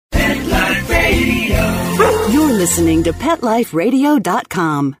You're listening to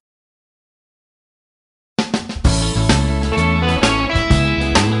PetLifeRadio.com.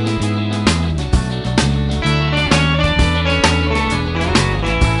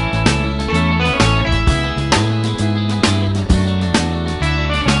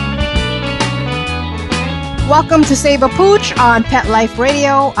 Welcome to Save a Pooch on Pet Life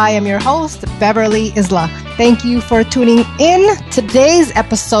Radio. I am your host, Beverly Isla. Thank you for tuning in. Today's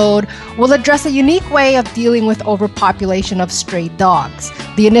episode will address a unique way of dealing with overpopulation of stray dogs.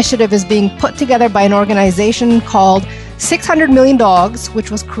 The initiative is being put together by an organization called 600 Million Dogs, which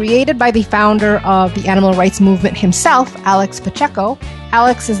was created by the founder of the animal rights movement himself, Alex Pacheco.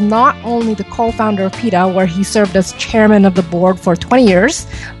 Alex is not only the co-founder of PETA, where he served as chairman of the board for 20 years,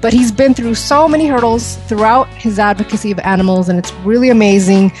 but he's been through so many hurdles throughout his advocacy of animals, and it's really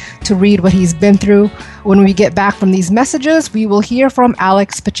amazing to read what he's been through. When we get back from these messages, we will hear from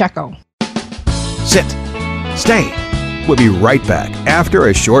Alex Pacheco. Sit. Stay. We'll be right back after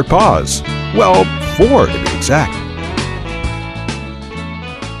a short pause. Well, 4 to be exact.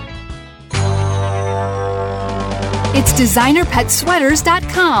 It's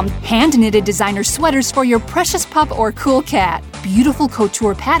DesignerPetSweaters.com. Hand-knitted designer sweaters for your precious pup or cool cat. Beautiful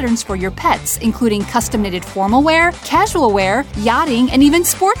couture patterns for your pets, including custom-knitted formal wear, casual wear, yachting, and even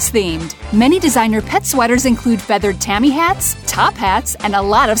sports-themed. Many designer pet sweaters include feathered tammy hats, top hats, and a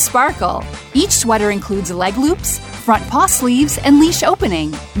lot of sparkle. Each sweater includes leg loops, front paw sleeves, and leash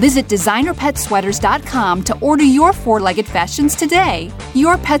opening. Visit DesignerPetSweaters.com to order your 4-legged fashions today.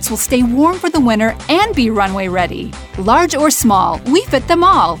 Your pets will stay warm for the winter and be runway ready. Large or small, we fit them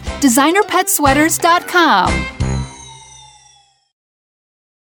all. DesignerPetSweaters.com.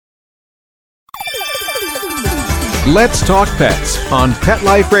 Let's talk pets on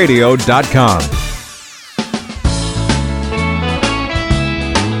PetLifeRadio.com.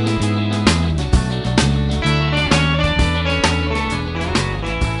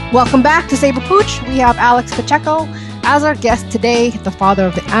 Welcome back to Save a Pooch. We have Alex Pacheco as our guest today, the father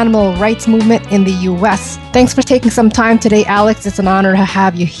of the animal rights movement in the U.S. Thanks for taking some time today, Alex. It's an honor to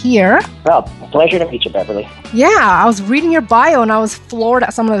have you here. Well, pleasure to meet you, Beverly. Yeah, I was reading your bio and I was floored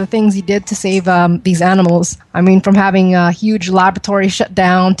at some of the things you did to save these animals. I mean, from having a huge laboratory shut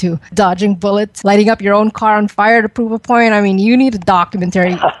down to dodging bullets, lighting up your own car on fire to prove a point. I mean, you need a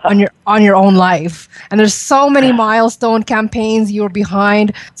documentary on your own life. And there's so many milestone campaigns you were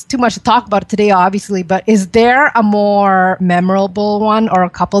behind. It's too much to talk about today, obviously, but is there a more memorable one or a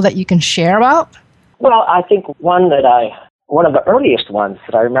couple that you can share about? Well, I think one of the earliest ones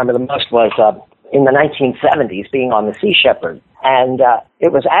that I remember the most was in the 1970s, being on the Sea Shepherd. And I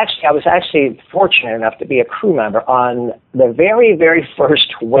was actually fortunate enough to be a crew member on the very, very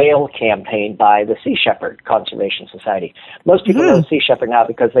first whale campaign by the Sea Shepherd Conservation Society. Most people know Sea Shepherd now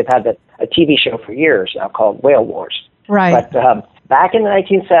because they've had a TV show for years now called Whale Wars. Right. But back in the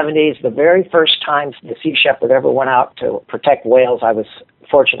 1970s, the very first time the Sea Shepherd ever went out to protect whales, I was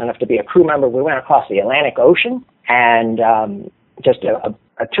fortunate enough to be a crew member. We went across the Atlantic Ocean and just a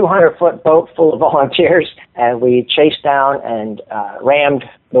 200-foot boat full of volunteers, and we chased down and rammed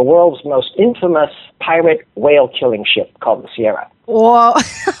the world's most infamous pirate whale-killing ship called the Sierra. Whoa!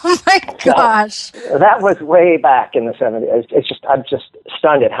 Oh my gosh! So, that was way back in the 70s. I'm just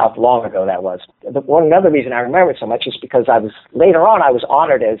stunned at how long ago that was. Another reason I remember it so much is because I was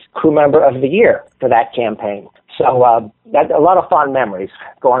honored as crew member of the year for that campaign. So that a lot of fond memories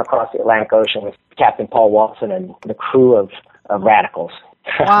going across the Atlantic Ocean with Captain Paul Watson and the crew of radicals.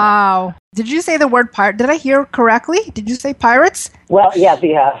 Wow. Did you say the word pirate? Did I hear correctly? Did you say pirates? Well, yeah,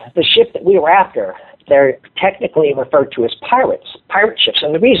 the ship that we were after, they're technically referred to as pirate ships.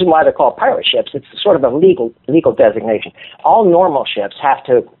 And the reason why they're called pirate ships, it's sort of a legal designation. All normal ships have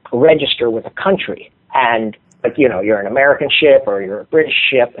to register with a country. And, you're an American ship or you're a British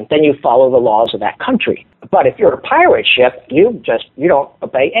ship, and then you follow the laws of that country. But if you're a pirate ship, you don't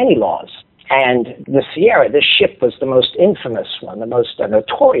obey any laws. And the Sierra, this ship was the most infamous one, the most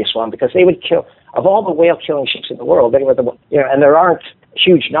notorious one, because they would kill, of all the whale-killing ships in the world, they were and there aren't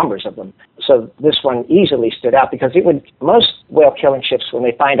huge numbers of them. So this one easily stood out because most whale-killing ships, when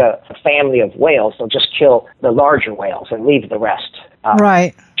they find a family of whales, they'll just kill the larger whales and leave the rest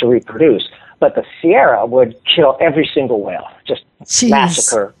to reproduce. But the Sierra would kill every single whale, just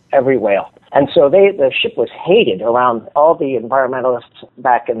massacre every whale. And so the ship was hated around. All the environmentalists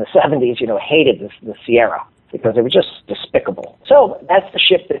back in the 70s, hated the Sierra because they were just despicable. So that's the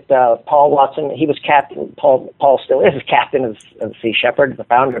ship that Paul Watson, he was captain. Paul still is captain of the Sea Shepherd, the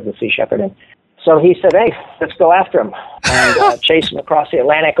founder of the Sea Shepherd. And so he said, hey, let's go after him and chase him across the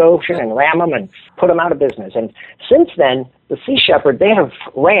Atlantic Ocean and ram him and put him out of business. And since then, the Sea Shepherd, they have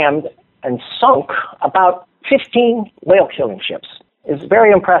rammed and sunk about 15 whale-killing ships. It's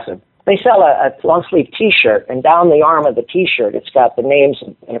very impressive. They sell a long-sleeve T-shirt, and down the arm of the T-shirt, it's got the names,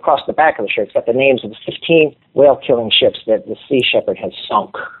 and across the back of the shirt, it's got the names of the 15 whale-killing ships that the Sea Shepherd has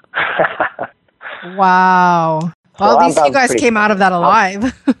sunk. Wow. Well, at least you guys came out of that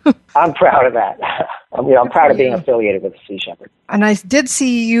alive. I'm proud of that. I'm proud of being affiliated with the Sea Shepherd. And I did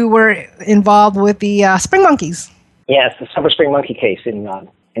see you were involved with the spring monkeys. Yes, the Silver Spring Monkey case in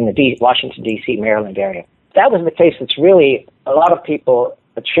the Washington, D.C., Maryland area. That was the case that's really, a lot of people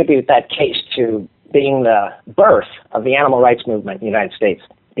attribute that case to being the birth of the animal rights movement in the United States,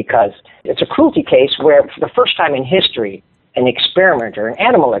 because it's a cruelty case where, for the first time in history, an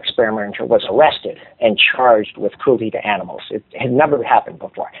animal experimenter, was arrested and charged with cruelty to animals. It had never happened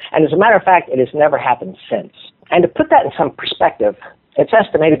before. And as a matter of fact, it has never happened since. And to put that in some perspective, it's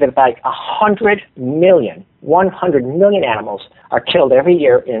estimated that about 100 million animals are killed every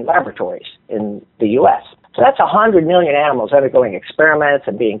year in laboratories in the U.S. So that's 100 million animals undergoing experiments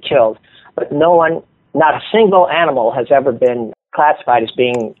and being killed, but not a single animal has ever been classified as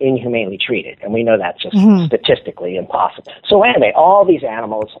being inhumanely treated, and we know that's just statistically impossible. So anyway, all these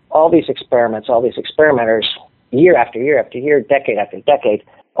animals, all these experiments, all these experimenters, year after year after year, decade after decade,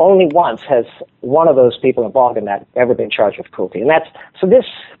 only once has one of those people involved in that ever been charged with cruelty. And so this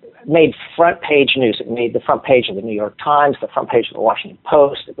made front page news. It made the front page of the New York Times, the front page of the Washington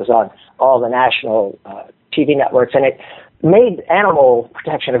Post. It was on all the national TV networks, and it made animal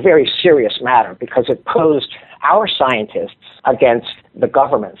protection a very serious matter because it posed our scientists against the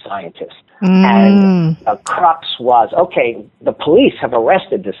government scientists. And the crux was, okay, the police have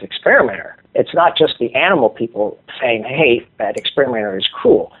arrested this experimenter. It's not just the animal people saying, hey, that experimenter is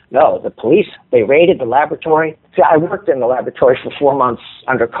cruel. No, the police, they raided the laboratory. See, I worked in the laboratory for 4 months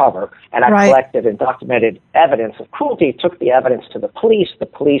undercover, and I collected and documented evidence of cruelty, took the evidence to the police. The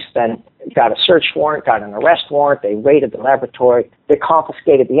police then got a search warrant, got an arrest warrant. They raided the laboratory. They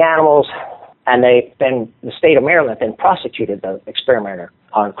confiscated the animals, and the state of Maryland then prosecuted the experimenter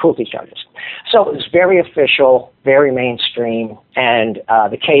on cruelty charges. So it was very official, very mainstream, and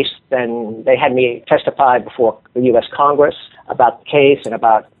the case, then they had me testify before the U.S. Congress about the case and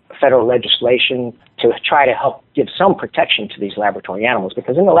about federal legislation to try to help give some protection to these laboratory animals,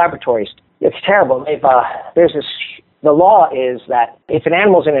 because in the laboratories, it's terrible. The law is that if an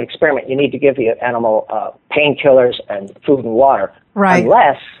animal's in an experiment, you need to give the animal painkillers and food and water,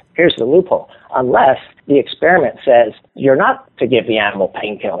 unless, here's the loophole, unless the experiment says you're not to give the animal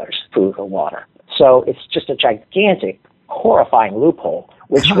painkillers, food, or water. So it's just a gigantic, horrifying loophole,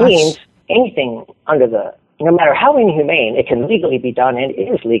 which means anything no matter how inhumane, it can legally be done, and it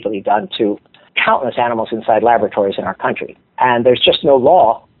is legally done to countless animals inside laboratories in our country. And there's just no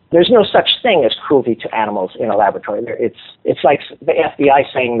law. There's no such thing as cruelty to animals in a laboratory. It's like the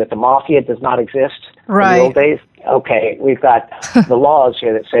FBI saying that the mafia does not exist in the old days. Okay, we've got the laws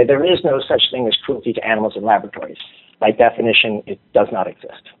here that say there is no such thing as cruelty to animals in laboratories. By definition, it does not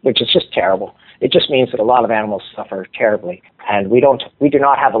exist, which is just terrible. It just means that a lot of animals suffer terribly, and we do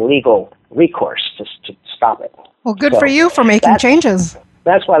not have a legal recourse to stop it. Well, good for you for making changes.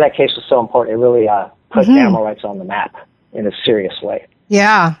 That's why that case was so important. It really put animal rights on the map in a serious way.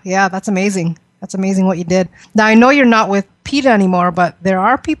 Yeah, that's amazing. That's amazing what you did. Now, I know you're not with PETA anymore, but there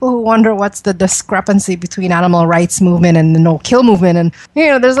are people who wonder what's the discrepancy between animal rights movement and the no-kill movement. And,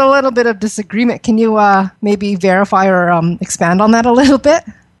 there's a little bit of disagreement. Can you maybe verify or expand on that a little bit?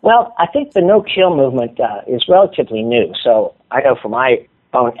 Well, I think the no-kill movement is relatively new. So I know for my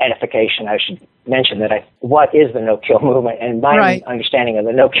own edification, I should mention that what is the no-kill movement? And my understanding of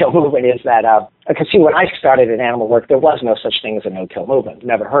the no-kill movement is that, because see, when I started in animal work, there was no such thing as a no-kill movement.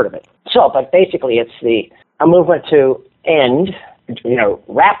 Never heard of it. So, but basically it's a movement to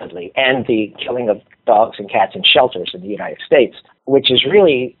rapidly end the killing of dogs and cats in shelters in the United States, which is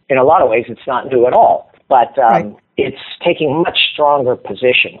really, in a lot of ways, it's not new at all. But it's taking much stronger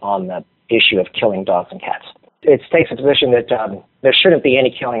position on the issue of killing dogs and cats. It takes a position that there shouldn't be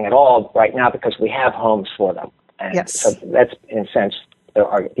any killing at all right now because we have homes for them. And so that's, in a sense,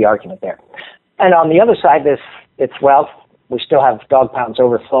 the argument there. And on the other side, we still have dog pounds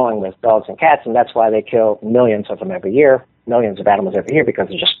overflowing with dogs and cats, and that's why they kill millions of them every year, millions of animals every year, because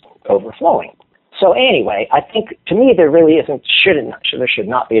they're just overflowing. So anyway, I think, to me, there really there should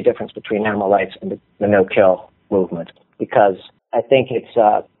not be a difference between animal rights and the no-kill movement, because I think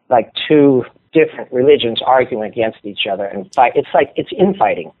it's like two different religions arguing against each other and fight. It's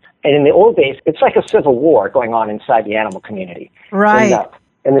infighting. And in the old days, it's like a civil war going on inside the animal community. Right.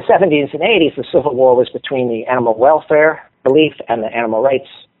 In the 70s and 80s, the civil war was between the animal welfare belief and the animal rights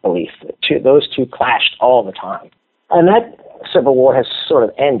belief. Those two clashed all the time. And that civil war has sort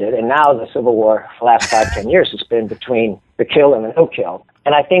of ended, and now the civil war for the last 5-10 years has been between the kill and the no kill.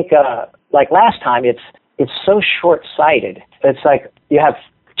 And I think, like last time, it's so short-sighted. It's like you have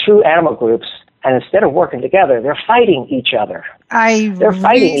two animal groups, and instead of working together, they're fighting each other. They're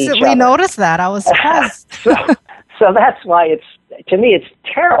fighting each other. Noticed that. I was surprised. So that's why to me, it's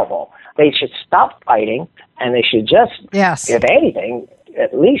terrible. They should stop fighting, and they should just, if anything,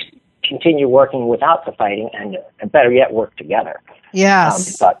 at least continue working without the fighting, and better yet, work together.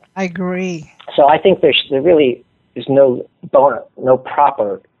 Yes, but I agree. So I think there really is no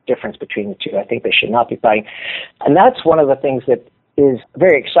proper difference between the two. I think they should not be fighting. And that's one of the things that is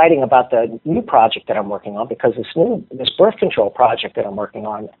very exciting about the new project that I'm working on, because this birth control project that I'm working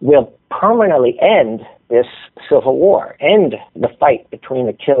on will permanently end this civil war, end the fight between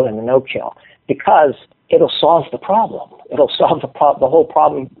the kill and the no kill, because it'll solve the problem. It'll solve the whole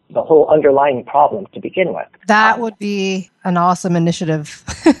problem, the whole underlying problem to begin with. That would be an awesome initiative,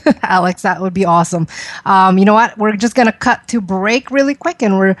 Alex. That would be awesome. You know what? We're just going to cut to break really quick,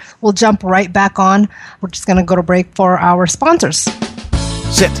 and we'll jump right back on. We're just going to go to break for our sponsors.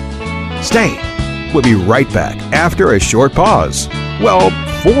 Sit. Stay. We'll be right back after a short pause. Well,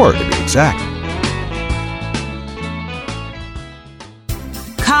 4 to be exact.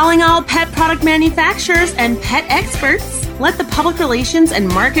 Calling all pet product manufacturers and pet experts. Let the public relations and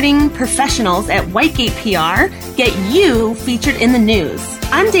marketing professionals at Whitegate PR get you featured in the news.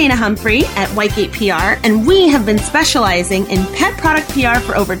 I'm Dana Humphrey at Whitegate PR, and we have been specializing in pet product PR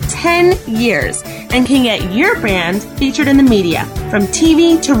for over 10 years and can get your brand featured in the media, from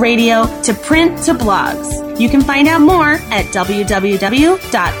TV to radio to print to blogs. You can find out more at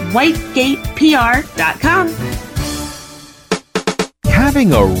www.whitegatepr.com.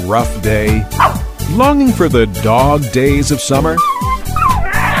 Having a rough day? Longing for the dog days of summer?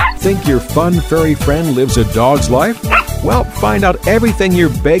 Think your fun furry friend lives a dog's life? Well, find out everything you're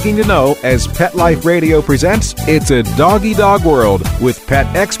begging to know as Pet Life Radio presents It's a Doggy Dog World with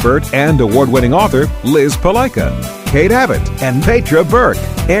pet expert and award-winning author Liz Palaika, Kate Abbott, and Petra Burke.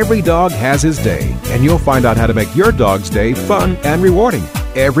 Every dog has his day, and you'll find out how to make your dog's day fun and rewarding.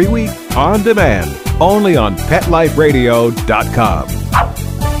 Every week, on demand, only on PetLifeRadio.com.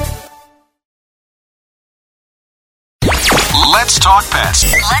 Let's talk pets.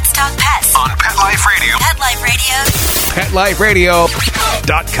 Let's talk pets On Pet Life Radio. Pet Life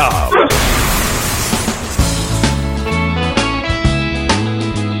PetLifeRadio.com.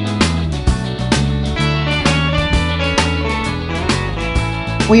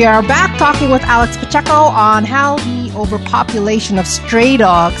 We are back talking with Alex Pacheco on how the overpopulation of stray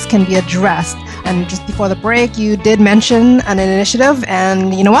dogs can be addressed. And just before the break, you did mention an initiative,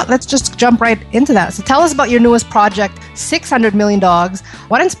 and you know what? Let's just jump right into that. So tell us about your newest project, 600 Million Dogs.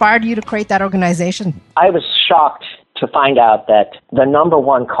 What inspired you to create that organization? I was shocked to find out that the number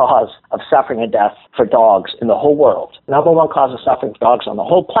one cause of suffering and death for dogs in the whole world, number one cause of suffering for dogs on the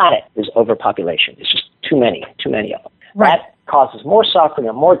whole planet, is overpopulation. It's just too many of them. Right. That causes more suffering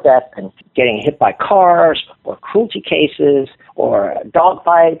and more death than getting hit by cars or cruelty cases or dog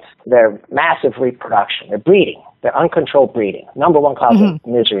fights. They're massive reproduction. They're breeding. They're uncontrolled breeding. Number one cause of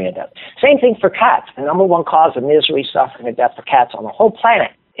misery and death. Same thing for cats. The number one cause of misery, suffering, and death for cats on the whole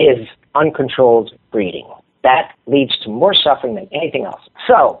planet is uncontrolled breeding. That leads to more suffering than anything else.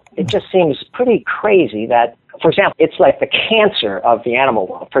 So it just seems pretty crazy that, for example, it's like the cancer of the animal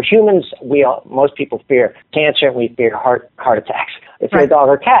world. For humans, most people fear cancer, and we fear heart attacks. If you're a dog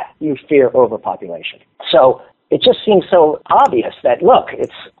or cat, you fear overpopulation. So it just seems so obvious that, look,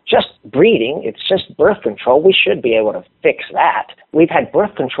 it's just breeding, it's just birth control. We should be able to fix that. We've had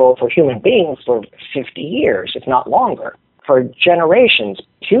birth control for human beings for 50 years, if not longer. For generations,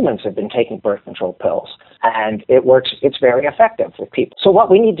 humans have been taking birth control pills, and it works. It's very effective with people. So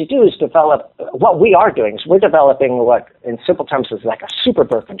what we need to do is what we are doing is we're developing what, in simple terms, is like a super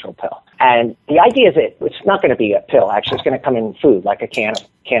birth control pill. And the idea is that it's not going to be a pill. Actually, it's going to come in food, like a can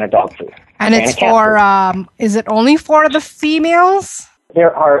of dog food. And it's for, is it only for the females?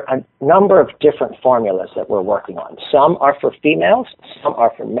 There are a number of different formulas that we're working on. Some are for females, some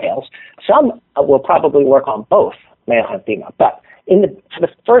are for males. Some will probably work on both male and female. But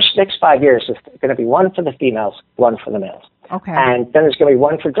for the next 5 years, there's going to be one for the females, one for the males. Okay. And then there's going to be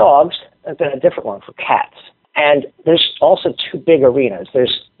one for dogs, and then a different one for cats. And there's also two big arenas.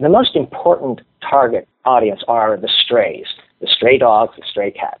 There's the most important target audience are the strays, the stray dogs, the stray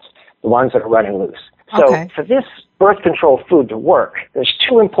cats, the ones that are running loose. So for this birth control food to work, there's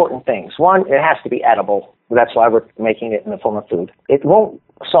two important things. One, it has to be edible. That's why we're making it in the form of food. It won't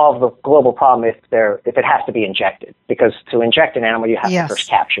solve the global problem if it has to be injected, because to inject an animal, you have to first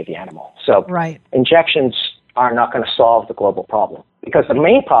capture the animal. So injections are not going to solve the global problem, because the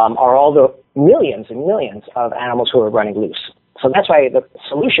main problem are all the millions and millions of animals who are running loose. So that's why the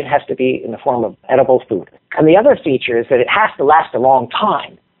solution has to be in the form of edible food. And the other feature is that it has to last a long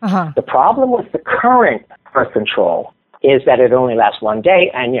time. The problem with the current birth control is that it only lasts one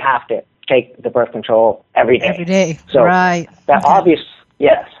day, and you have to take the birth control every day. Every day, so right. That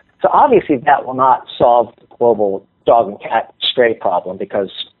yes. So obviously that will not solve the global dog and cat stray problem,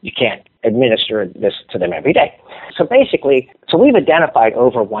 because you can't administer this to them every day. So basically, we've identified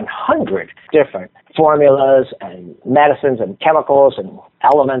over 100 different formulas and medicines and chemicals and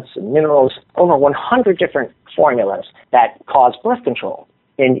elements and minerals, over 100 different formulas that cause birth control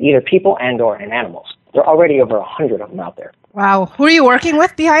in either people and or in animals. There are already over 100 of them out there. Wow. Who are you working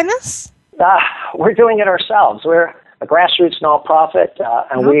with behind this? We're doing it ourselves. We're a grassroots nonprofit,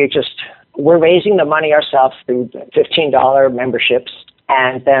 and we're raising the money ourselves through $15 memberships,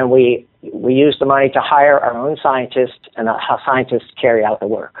 and then we use the money to hire our own scientists, and how scientists carry out the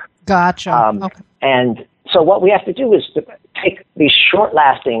work. Gotcha. Okay. And so what we have to do is to take these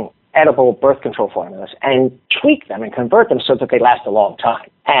short-lasting edible birth control formulas and tweak them and convert them so that they last a long time.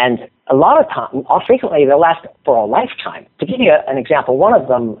 And a lot of time, frequently, they'll last for a lifetime. To give you an example,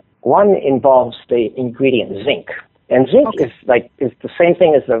 one involves the ingredient zinc. And zinc is the same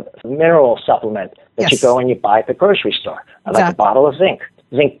thing as the mineral supplement that you go and you buy at the grocery store, like a bottle of zinc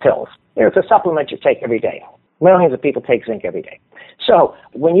pills. It's a supplement you take every day. Millions of people take zinc every day. So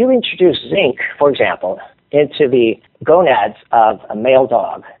when you introduce zinc, for example, into the gonads of a male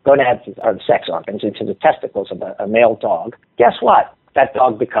dog, gonads are the sex organs, into the testicles of a male dog, guess what? That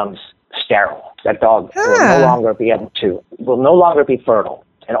dog becomes sterile. That dog will no longer be fertile.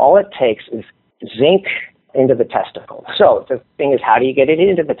 And all it takes is zinc into the testicle. So the thing is, how do you get it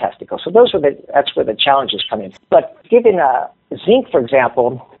into the testicle? So that's where the challenges come in. But given zinc, for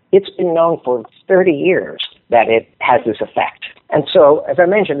example, it's been known for 30 years that it has this effect. And so, as I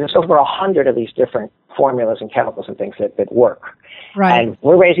mentioned, there's over 100 of these different formulas and chemicals and things that work. Right. And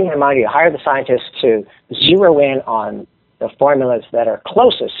we're raising the money to hire the scientists to zero in on the formulas that are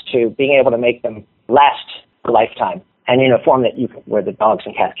closest to being able to make them last a lifetime, and in a form where the dogs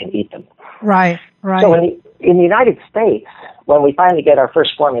and cats can eat them. Right. So in the United States, when we finally get our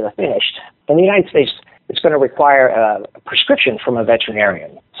first formula finished, in the United States, it's going to require a prescription from a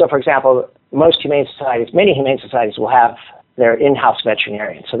veterinarian. So, for example, many humane societies will have their in-house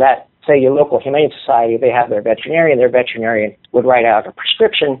veterinarian. So that, say your local humane society, they have their veterinarian would write out a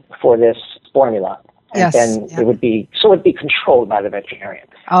prescription for this formula. And then it would be controlled by the veterinarian.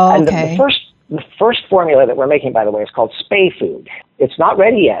 Oh, and okay. The first formula that we're making, by the way, is called Spay Food. It's not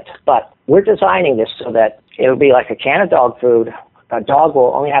ready yet, but we're designing this so that it'll be like a can of dog food. A dog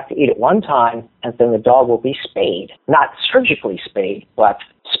will only have to eat it one time, and then the dog will be spayed. Not surgically spayed, but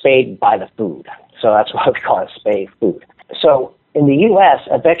spayed by the food. So that's why we call it Spay Food. So in the U.S.,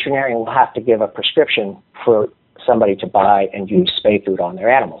 a veterinarian will have to give a prescription for somebody to buy and use Spay Food on their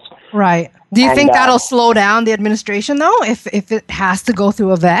animals. Right. Do you think that'll slow down the administration, though, if it has to go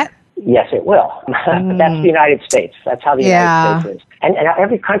through a vet? Yes, it will. But that's the United States. That's how the United States is. And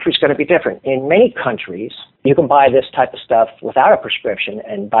every country is going to be different. In many countries, you can buy this type of stuff without a prescription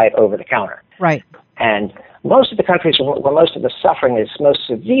and buy it over the counter. Right. And most of the countries where most of the suffering is most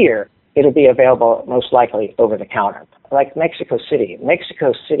severe, it'll be available most likely over the counter. Like Mexico City.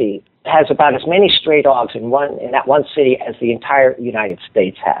 Mexico City has about as many stray dogs in that one city as the entire United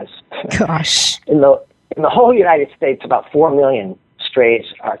States has. Gosh. In the whole United States, about 4 million strays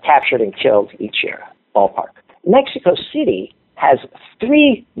are captured and killed each year, ballpark. Mexico City has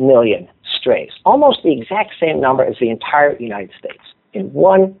 3 million strays, almost the exact same number as the entire United States, in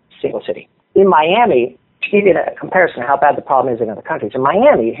one single city. In Miami, to give you a comparison of how bad the problem is in other countries, in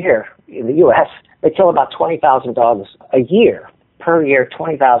Miami, here in the U.S., they kill about 20,000 dogs a year. Per year,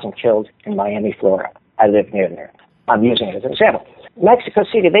 20,000 killed in Miami, Florida. I live near there. I'm using it as an example. Mexico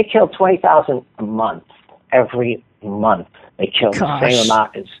City, they kill 20,000 a month, every month. They kill the same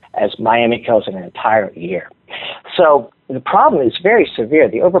amount as Miami kills in an entire year. So the problem is very severe.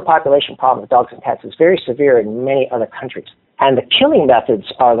 The overpopulation problem with dogs and cats is very severe in many other countries. And the killing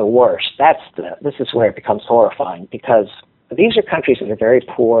methods are the worst. This is where it becomes horrifying, because these are countries that are very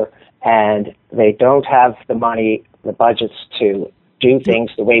poor and they don't have the money, the budgets to do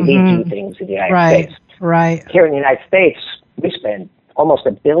things the way we do things in the United States. Right. Here in the United States, we spend almost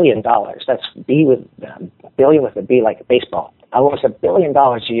 $1 billion. That's billion with a B, like a baseball. Almost $1 billion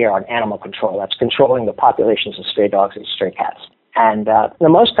a year on animal control. That's controlling the populations of stray dogs and stray cats. And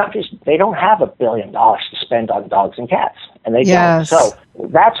in most countries, they don't have $1 billion to spend on dogs and cats, and they don't. So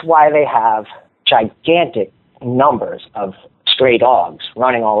that's why they have gigantic numbers of stray dogs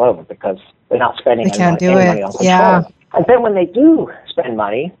running all over, because They're not spending They can't any do it. money on control. Yeah. And then when they do spend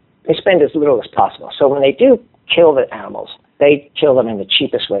money, they spend as little as possible. So when they do kill the animals, they kill them in the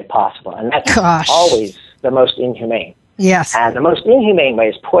cheapest way possible. And that's Gosh. always the most inhumane. Yes. And the most inhumane way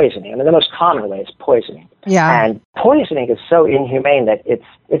is poisoning. I mean, the most common way is poisoning. Yeah. And poisoning is so inhumane that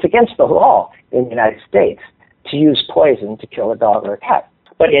it's against the law in the United States to use poison to kill a dog or a cat.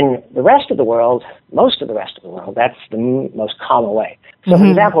 But in the rest of the world, most of the rest of the world, that's the most common way. So, for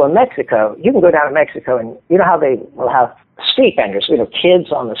example, in Mexico, you can go down to Mexico and you know how they will have street vendors,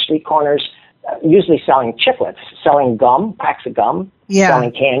 kids on the street corners, usually selling chiclets, selling gum, packs of gum,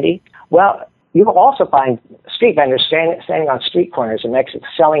 selling candy. Well, you will also find street vendors standing on street corners in Mexico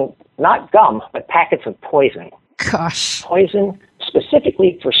selling not gum, but packets of poison. Gosh. Poison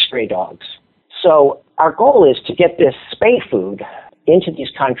specifically for stray dogs. So our goal is to get this spay food into these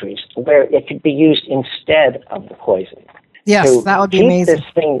countries where it could be used instead of the poison. Yes, that would be amazing. This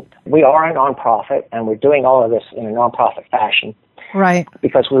thing, we are a nonprofit, and we're doing all of this in a nonprofit fashion. Right.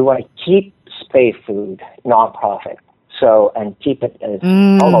 Because we want to keep spay food nonprofit. So, and keep it as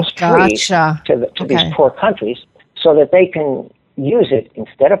almost free to these poor countries so that they can use it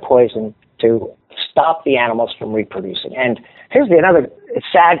instead of poison to stop the animals from reproducing. And here's it's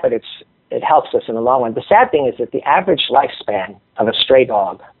sad, but it helps us in the long run. The sad thing is that the average lifespan of a stray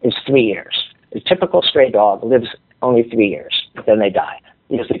dog is 3 years. The typical stray dog lives only 3 years, but then they die.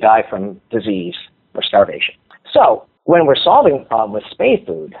 They usually die from disease or starvation. So when we're solving the problem with spay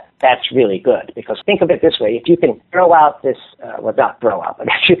food, that's really good. Because think of it this way, if you can throw out this, not throw out, but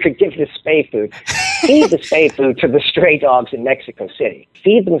if you could give this spay food, feed the spay food to the stray dogs in Mexico City.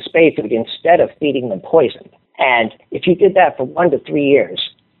 Feed them spay food instead of feeding them poison. And if you did that for 1 to 3 years,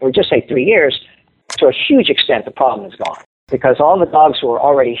 or just say 3 years, to a huge extent, the problem is gone. Because all the dogs who are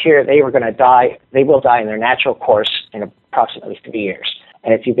already here, they were going to die. They will die in their natural course in approximately 3 years.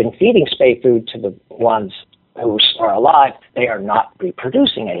 And if you've been feeding spay food to the ones who are alive, they are not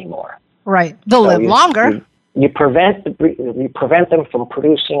reproducing anymore. Right. They'll live longer. You prevent them from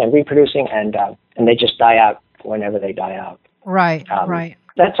producing and reproducing, and they just die out whenever they die out. Right. Right.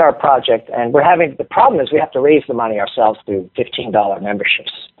 That's our project, and the problem is we have to raise the money ourselves through $15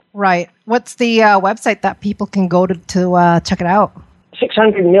 memberships. Right. What's the website that people can go to check it out?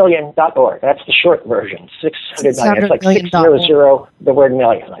 600million.org. That's the short version. 600 million. It's like 600, the word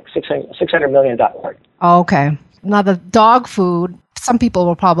million, like 600million.org. Oh, okay. Now, the dog food, some people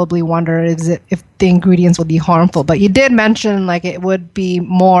will probably wonder if the ingredients will be harmful, but you did mention it would be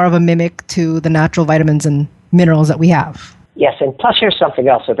more of a mimic to the natural vitamins and minerals that we have. Yes, and plus here's something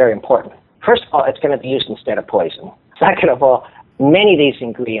else that's very important. First of all, it's going to be used instead of poison. Second of all, many of these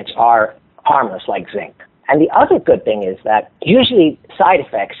ingredients are harmless, like zinc. And the other good thing is that usually side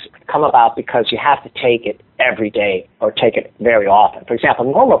effects come about because you have to take it every day or take it very often. For example,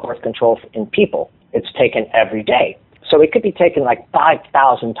 normal birth control in people, it's taken every day. So it could be taken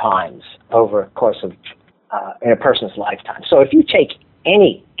 5,000 times over the course of in a person's lifetime. So if you take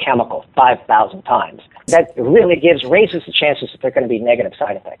any chemical 5,000 times, that really raises the chances that there are going to be negative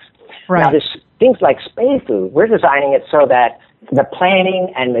side effects. Right. Now, things like spay food, we're designing it so that the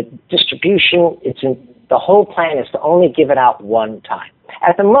planning and the distribution, the whole plan is to only give it out one time.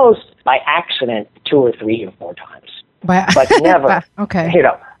 At the most, by accident, 2 or 3 or 4 times. But never,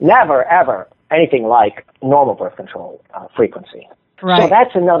 never, ever anything like normal birth control frequency. Right. So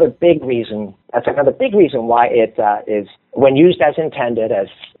that's another big reason. That's another big reason why it is, when used as intended, as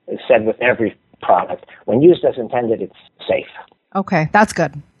is said with every product, when used as intended, it's safe. Okay, that's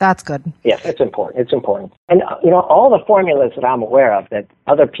good. That's good. Yes, it's important. It's important. And, all the formulas that I'm aware of that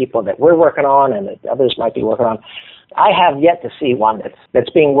other people that we're working on and that others might be working on, I have yet to see one that's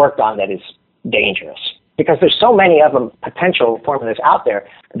being worked on that is dangerous. Because there's so many of them, potential formulas out there,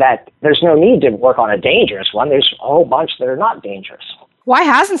 that there's no need to work on a dangerous one. There's a whole bunch that are not dangerous. Why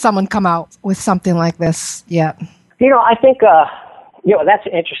hasn't someone come out with something like this yet? I think, that's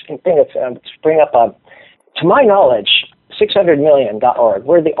an interesting thing to bring up. To my knowledge, 600million.org,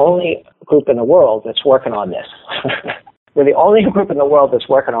 we're the only group in the world that's working on this. We're the only group in the world that's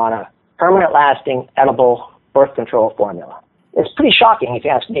working on a permanent lasting, edible birth control formula. It's pretty shocking if you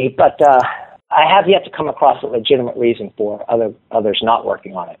ask me, but I have yet to come across a legitimate reason for others not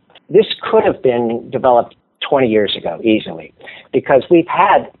working on it. This could have been developed 20 years ago, easily, because we've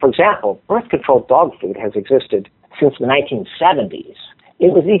had, for example, birth control dog food has existed since the 1970s.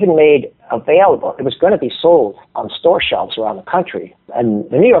 It was even made available. It was going to be sold on store shelves around the country. And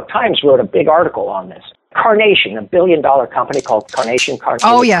the New York Times wrote a big article on this. Carnation, a $1 billion company called Carnation,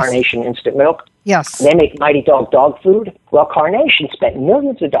 Carnation Instant Milk. Yes. They make Mighty Dog dog food. Well, Carnation spent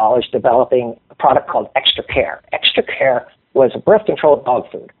millions of dollars developing a product called Extra Care. Extra Care was a birth control dog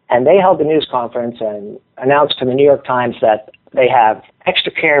food. And they held a news conference and announced to the New York Times that they have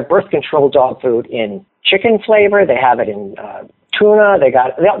extra care birth control dog food in chicken flavor. They have it in tuna.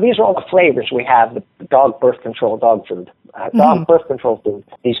 These are all the flavors we have, the dog birth control dog food, dog birth control food,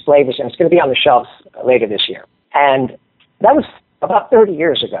 these flavors. And it's going to be on the shelves later this year. And that was about 30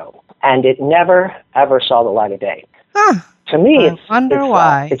 years ago. And it never, ever saw the light of day. To me,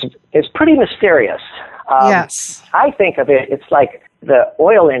 it's pretty mysterious. Yes. I think of it, it's like the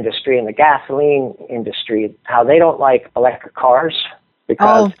oil industry and the gasoline industry, how they don't like electric cars,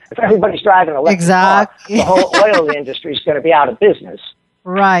 because if everybody's driving an electric car, the whole oil industry is going to be out of business.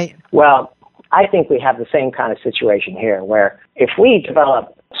 Right. Well, I think we have the same kind of situation here, where if we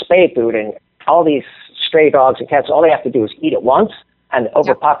develop spay food and all these stray dogs and cats, all they have to do is eat at once, and the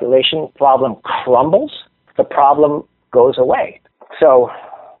overpopulation problem crumbles, the problem goes away. So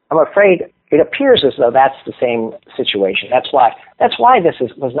I'm afraid it appears as though that's the same situation. That's why this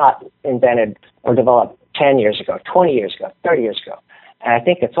was not invented or developed 10 years ago, 20 years ago, 30 years ago. And I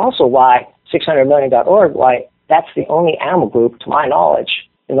think it's also why 600million.org, why that's the only animal group, to my knowledge,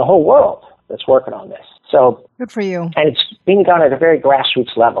 in the whole world that's working on this. So good for you. And it's being done at a very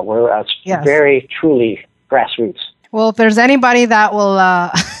grassroots level. We're very, truly grassroots. Well, if there's anybody that will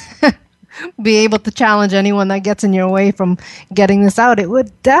be able to challenge anyone that gets in your way from getting this out, it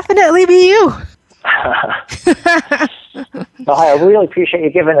would definitely be you. Well, I really appreciate you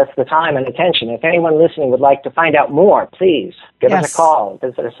giving us the time and attention. If anyone listening would like to find out more, please give us a call.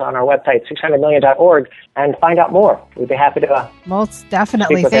 Visit us on our website, 600million.org, and find out more. We'd be happy to most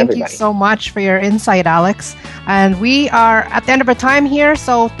definitely. Thank you so much for your insight, Alex. And we are at the end of our time here,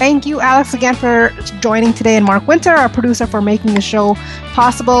 so thank you, Alex, again for joining today, and Mark Winter, our producer, for making the show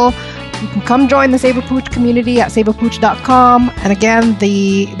possible. You can come join the Save a Pooch community at saveapooch.com. And again,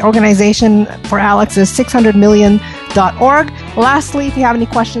 the organization for Alex is 600million.org. Lastly, if you have any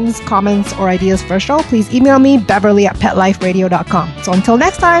questions, comments, or ideas for a show, please email me, beverly@petliferadio.com. So until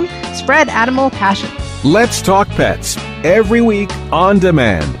next time, spread animal passion. Let's Talk Pets, every week on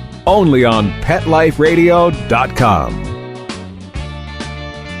demand, only on PetLifeRadio.com.